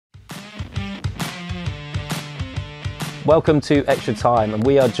Welcome to Extra Time, and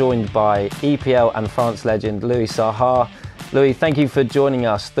we are joined by EPL and France legend Louis Saha. Louis, thank you for joining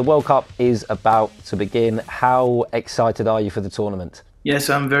us. The World Cup is about to begin. How excited are you for the tournament?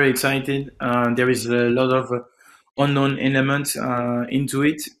 Yes, I'm very excited. There is a lot of unknown elements into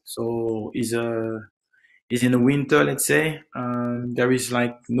it. So is in the winter, let's say. There is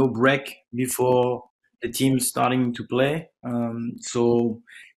like no break before the team starting to play. So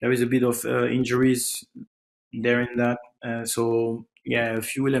there is a bit of injuries there in that. So yeah, a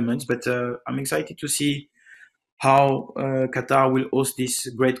few elements, but I'm excited to see how Qatar will host this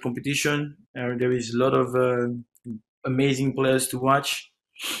great competition. There is a lot of amazing players to watch.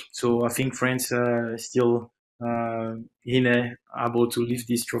 So I think France still in able to lift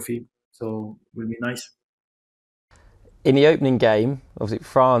this trophy. So it will be nice. In the opening game, obviously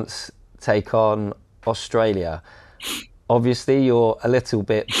France take on Australia. Obviously, you're a little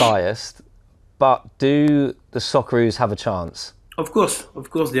bit biased, but do the Socceroos have a chance? Of course,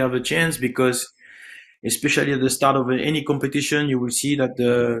 they have a chance because, especially at the start of any competition, you will see that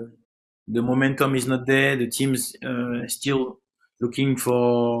the momentum is not there. The team's still looking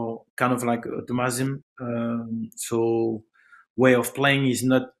for kind of like automatism. So way of playing is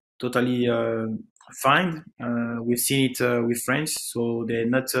not totally fine. We've seen it with France, so they're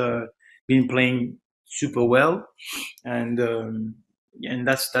not been playing super well, and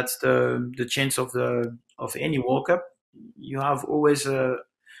that's the chance of the of any World Cup. You have always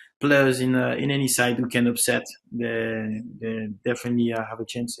players in any side who can upset. They definitely have a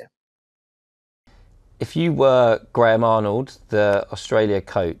chance. Yeah. If you were Graham Arnold, the Australia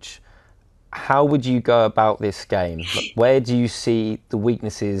coach, how would you go about this game? Where do you see the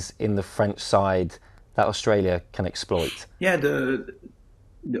weaknesses in the French side that Australia can exploit? Yeah, the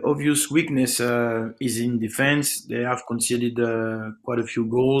obvious weakness is in defense. They have conceded quite a few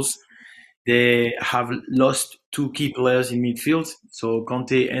goals. They have lost two key players in midfield. So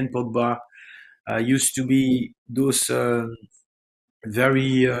Conte and Pogba used to be those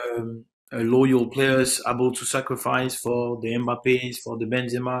very loyal players able to sacrifice for the Mbappés, for the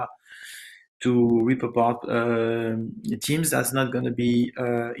Benzema, to rip apart the teams. That's not going to be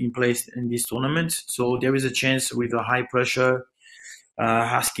in place in this tournament. So there is a chance with a high pressure,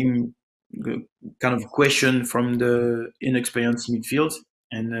 asking kind of question from the inexperienced midfield,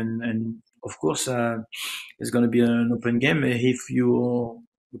 and of course it's going to be an open game if you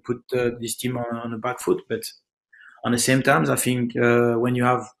put this team on the back foot. But on the same time, I think when you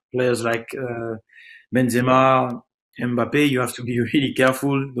have players like Benzema, Mbappe, you have to be really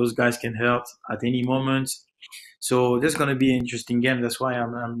careful. Those guys can hurt at any moment. So there's going to be an interesting game. That's why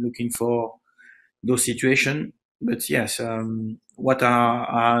I'm looking for those situations. But yes, what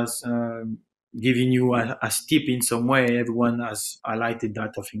I has given you as tip in some way, everyone has highlighted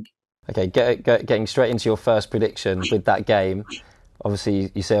that, I think. Okay, getting straight into your first prediction with that game.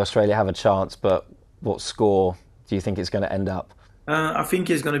 Obviously, you say Australia have a chance, but what score do you think it's going to end up? I think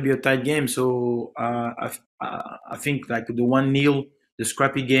it's going to be a tight game. So I think like the 1-0, the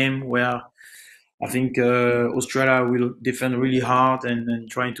scrappy game where I think Australia will defend really hard and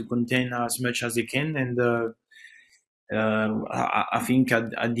trying to contain as much as they can. And I think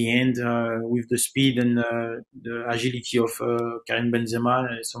at the end, with the speed and the agility of Karim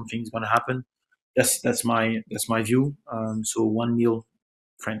Benzema, something's going to happen. That's my view. So 1-0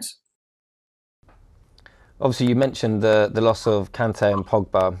 France. Obviously, you mentioned the loss of Kante and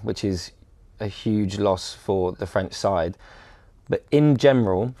Pogba, which is a huge loss for the French side. But in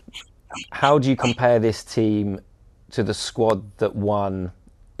general, how do you compare this team to the squad that won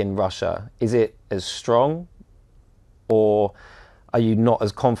in Russia? Is it as strong, or are you not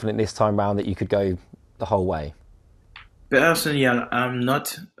as confident this time round that you could go the whole way? Personally, I'm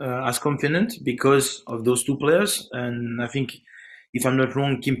not as confident because of those two players, and I think if I'm not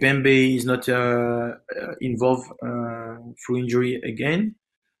wrong, Kimpembe is not involved through injury again.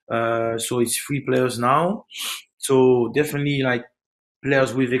 So it's three players now. So definitely like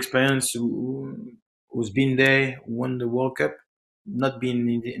players with experience who's been there, won the World Cup, not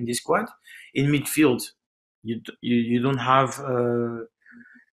been in this squad. In midfield, you don't have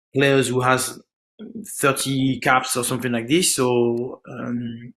players who has 30 caps or something like this. So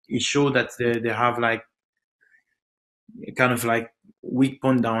it showed that they have like kind of like weak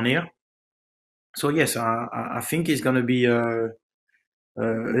point down here. So yes, I think it's going to be an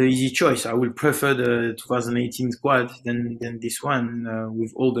easy choice. I will prefer the 2018 squad than this one,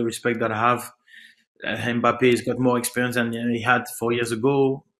 with all the respect that I have. Mbappe has got more experience than he had 4 years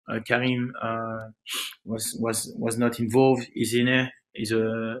ago. Karim was not involved. Isine is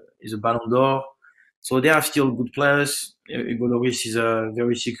a Ballon d'Or. So they are still good players. Hugo Lloris is a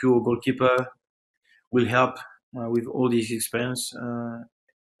very secure goalkeeper. Will help with all this experience,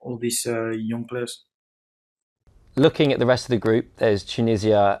 all these young players. Looking at the rest of the group, there's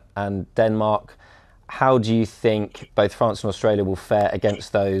Tunisia and Denmark. How do you think both France and Australia will fare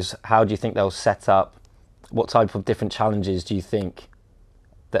against those? How do you think they'll set up? What type of different challenges do you think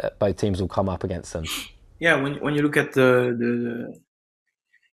that both teams will come up against them? Yeah, when you look at the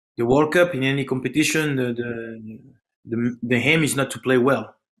World Cup in any competition, the aim is not to play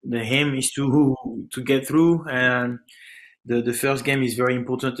well. The aim is to get through, and the first game is very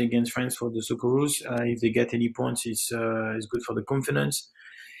important against France for the Socceroos. If they get any points, it's good for the confidence.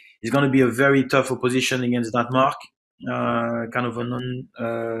 It's going to be a very tough opposition against Denmark, kind of a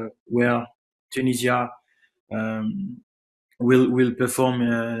non where Tunisia um, will perform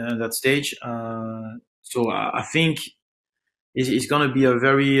at that stage. So I think it's going to be a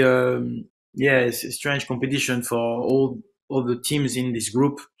very it's a strange competition for all the teams in this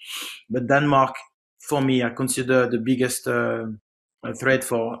group. But Denmark, for me, I consider the biggest threat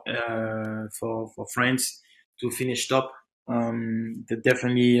for France to finish top. They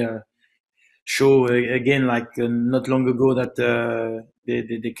definitely show again, like not long ago, that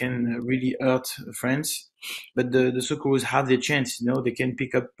they can really hurt France. But the Socceroos have their chance. You know, they can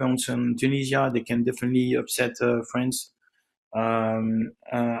pick up points on Tunisia. They can definitely upset France.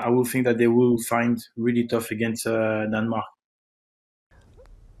 I will think that they will find really tough against Denmark.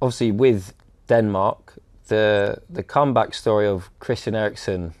 Obviously, with Denmark, the comeback story of Christian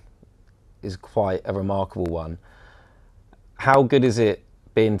Eriksen is quite a remarkable one. How good has it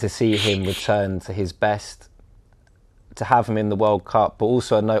been to see him return to his best, to have him in the World Cup, but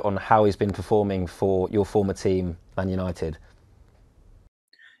also a note on how he's been performing for your former team, Man United?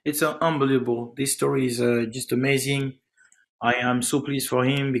 It's unbelievable. This story is just amazing. I am so pleased for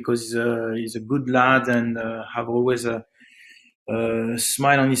him because he's a good lad and have always a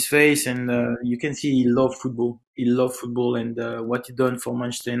smile on his face, and you can see he loved football. He loved football, and what he done for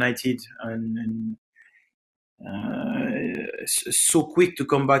Manchester United, and so quick to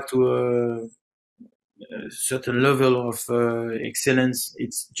come back to a certain level of excellence.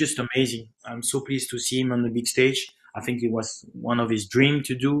 It's just amazing. I'm so pleased to see him on the big stage. I think it was one of his dreams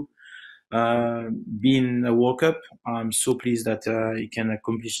to do, being a World Cup. I'm so pleased that he can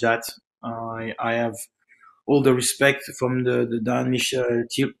accomplish that. I have all the respect from the Danish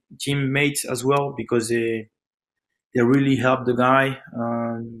teammates as well, because they really helped the guy.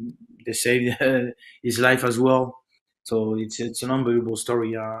 They saved his life as well. So it's an unbelievable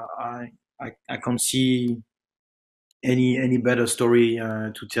story. I can't see any better story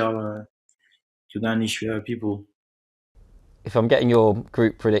to tell to Danish people. If I'm getting your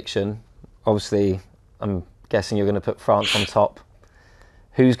group prediction, obviously I'm guessing you're going to put France on top.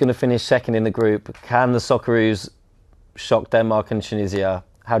 Who's going to finish second in the group? Can the Socceroos shock Denmark and Tunisia?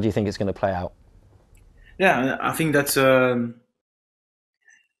 How do you think it's going to play out? Yeah, I think that's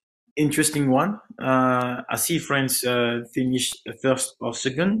interesting one. I see France finish first or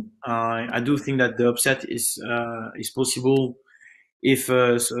second. I do think that the upset is possible if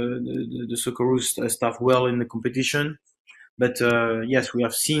the Socceroos start well in the competition. But yes, we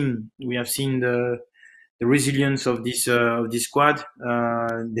have seen the resilience of this squad.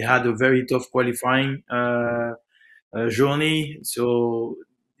 They had a very tough qualifying journey. So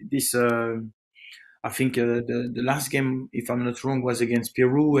this I think the last game, if I'm not wrong, was against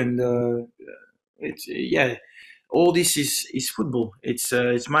Peru, and it's yeah. All this is football. It's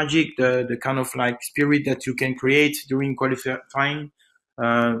magic. The kind of like spirit that you can create during qualifying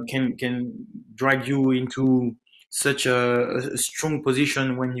can drag you into such a strong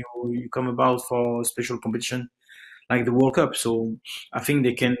position when you come about for a special competition like the World Cup. So I think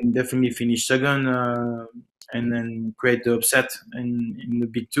they can definitely finish second and then create the upset in the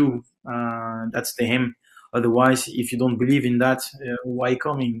big two. That's the aim. Otherwise, if you don't believe in that, why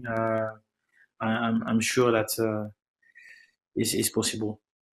coming? I'm sure that is possible.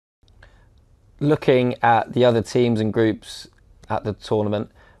 Looking at the other teams and groups at the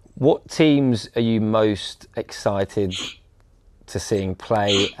tournament, what teams are you most excited to seeing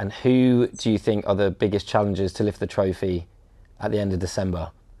play, and who do you think are the biggest challenges to lift the trophy at the end of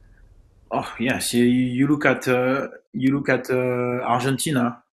December? Oh yes, you look at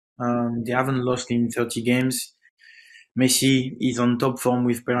Argentina. They haven't lost in 30 games. Messi is on top form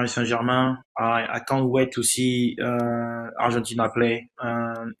with Paris Saint-Germain. I can't wait to see Argentina play.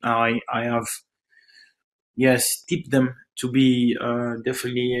 I have, yes, tipped them to be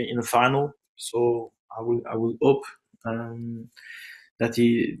definitely in the final. So I will hope that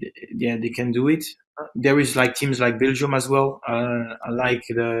yeah, they can do it. There is like teams like Belgium as well. I like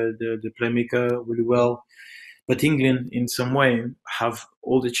the playmaker really well. But England, in some way, have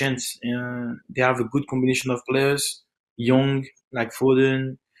all the chance. They have a good combination of players, young like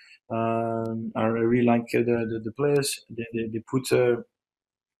Foden. I really like the players. They put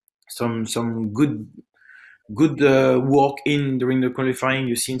some good work in during the qualifying.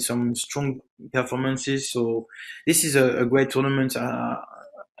 You've seen some strong performances. So this is a great tournament.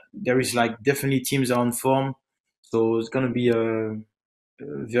 There is like definitely teams are on form. So it's going to be a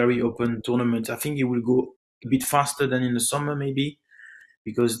very open tournament. I think it will go a bit faster than in the summer, maybe,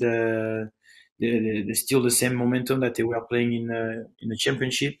 because the still the same momentum that they were playing in the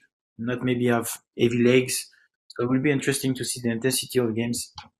championship. Not maybe have heavy legs. So it will be interesting to see the intensity of the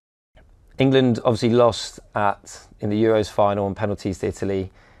games. England obviously lost at in the Euros final on penalties to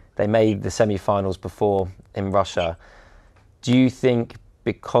Italy. They made the semi-finals before in Russia. Do you think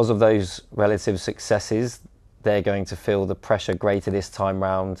because of those relative successes, they're going to feel the pressure greater this time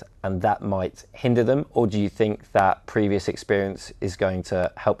round and that might hinder them? Or do you think that previous experience is going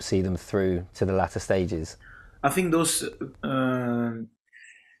to help see them through to the latter stages? I think those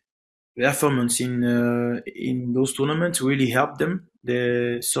performance in those tournaments really helped them.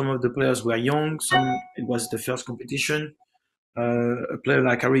 Some of the players were young. Some it was the first competition. A player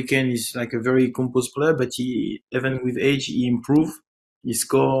like Harry Kane is like a very composed player, but he even with age he improved. He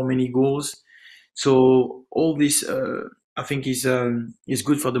scored many goals. So all this, I think, is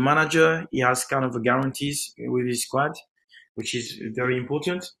good for the manager. He has kind of a guarantees with his squad, which is very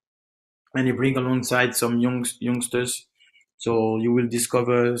important, and he bring alongside some youngsters. So you will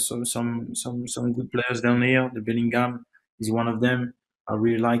discover some good players down here. The Bellingham is one of them. I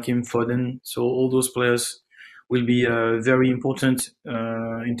really like him. Foden. So all those players will be very important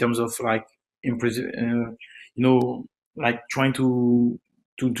in terms of like you know, like trying to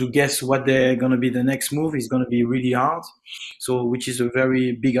guess what they're gonna be the next move is gonna be really hard. So which is a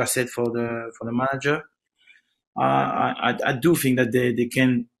very big asset for the manager. I do think that they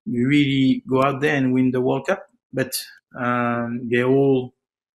can really go out there and win the World Cup, but they all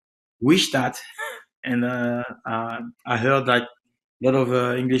wish that. And I heard that a lot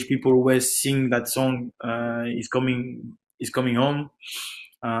of English people always sing that song. Is coming home.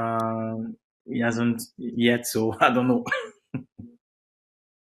 He hasn't yet, so I don't know.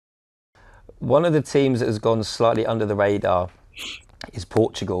 One of the teams that has gone slightly under the radar is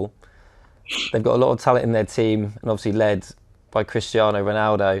Portugal. They've got a lot of talent in their team and obviously led by Cristiano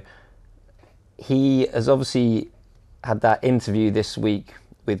Ronaldo. He has obviously had that interview this week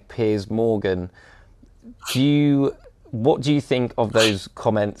with Piers Morgan. What do you think of those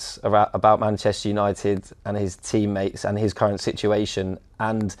comments about Manchester United and his teammates and his current situation?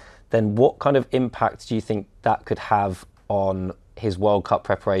 And then what kind of impact do you think that could have on his World Cup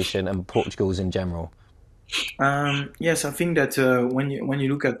preparation and Portugal's in general? Yes, I think that when you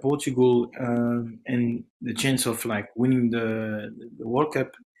look at Portugal and the chance of like winning the World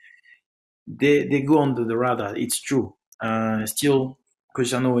Cup, they go under the radar. It's true. Still,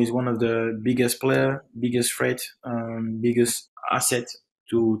 Cristiano is one of the biggest player, biggest threat, biggest asset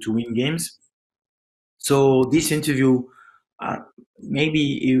to win games. So this interview, uh,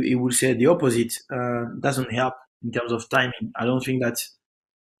 maybe he will say the opposite. Doesn't help in terms of timing. I don't think that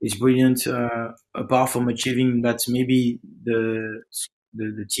it's brilliant. Apart from achieving that, maybe the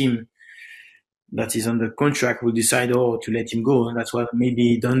team that is under contract will decide to let him go. And that's why maybe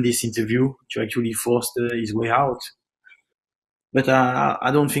he done this interview to actually force his way out. But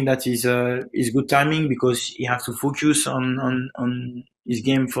I don't think that is good timing because he has to focus on his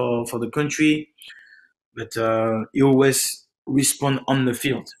game for the country. But he always respond on the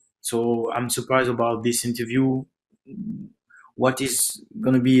field. So I'm surprised about this interview. What is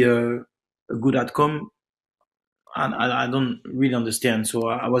going to be a good outcome? And I don't really understand. So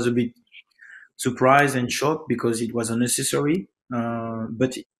I was a bit surprised and shocked because it was unnecessary.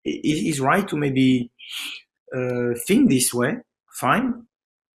 But he's right to maybe think this way. Fine,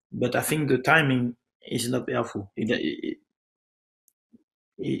 but I think the timing is not helpful.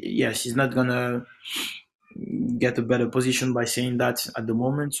 Yes, he's not gonna get a better position by saying that at the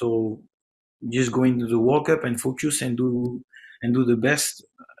moment. So just go into the World Cup and focus and do the best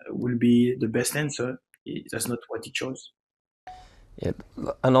will be the best answer. That's not what he chose. Yeah.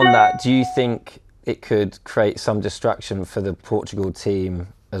 And on that, do you think it could create some distraction for the Portugal team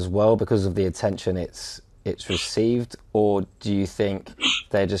as well because of the attention it's received, or do you think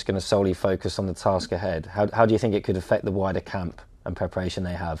they're just going to solely focus on the task ahead? How do you think it could affect the wider camp and preparation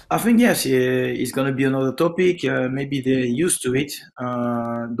they have? I think yes, it's going to be another topic. Maybe they're used to it.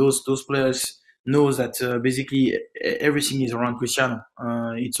 Those players knows that basically everything is around Cristiano.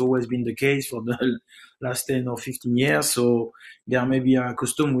 It's always been the case for the last 10 or 15 years, so they are maybe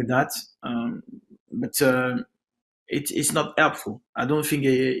accustomed with that. But it's not helpful. I don't think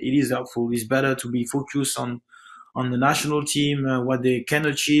it is helpful. It's better to be focused on the national team, what they can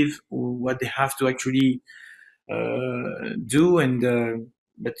achieve, or what they have to actually do. And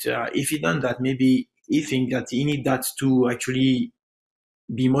but if he done that, maybe he think that he need that to actually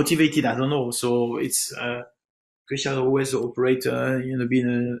be motivated. I don't know. So it's Christian always operate,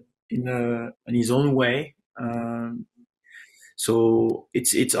 being in his own way. So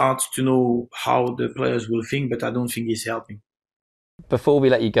it's hard to know how the players will think, but I don't think he's helping. Before we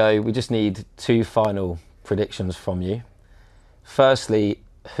let you go, we just need two final predictions from you. Firstly,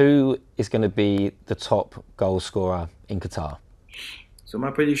 who is going to be the top goal scorer in Qatar? So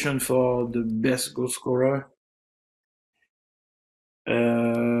my prediction for the best goal scorer,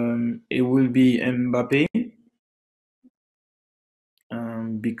 it will be Mbappe,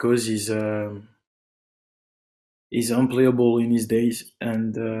 because he's unplayable in his days,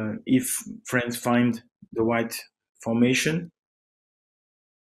 and if France find the right formation,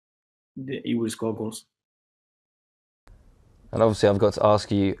 he will score goals. And obviously, I've got to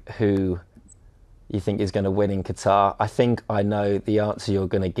ask you who you think is going to win in Qatar. I think I know the answer you're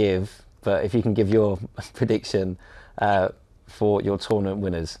going to give, but if you can give your prediction for your tournament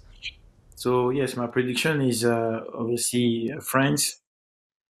winners. So yes, my prediction is obviously France.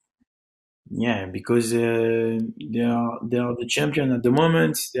 Yeah, because they are the champion at the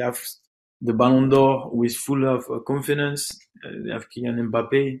moment. They have the Ballon d'Or with full of confidence. They have Kylian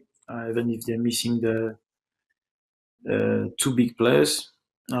Mbappe, even if they're missing the two big players.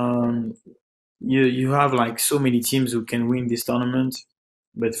 Um, you have like so many teams who can win this tournament,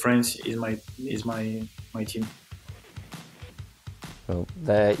 but France is my team. Well,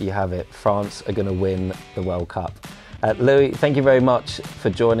 there you have it. France are going to win the World Cup. Louis, thank you very much for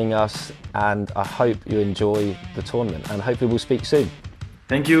joining us, and I hope you enjoy the tournament, and hopefully we'll speak soon.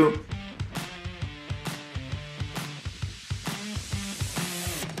 Thank you.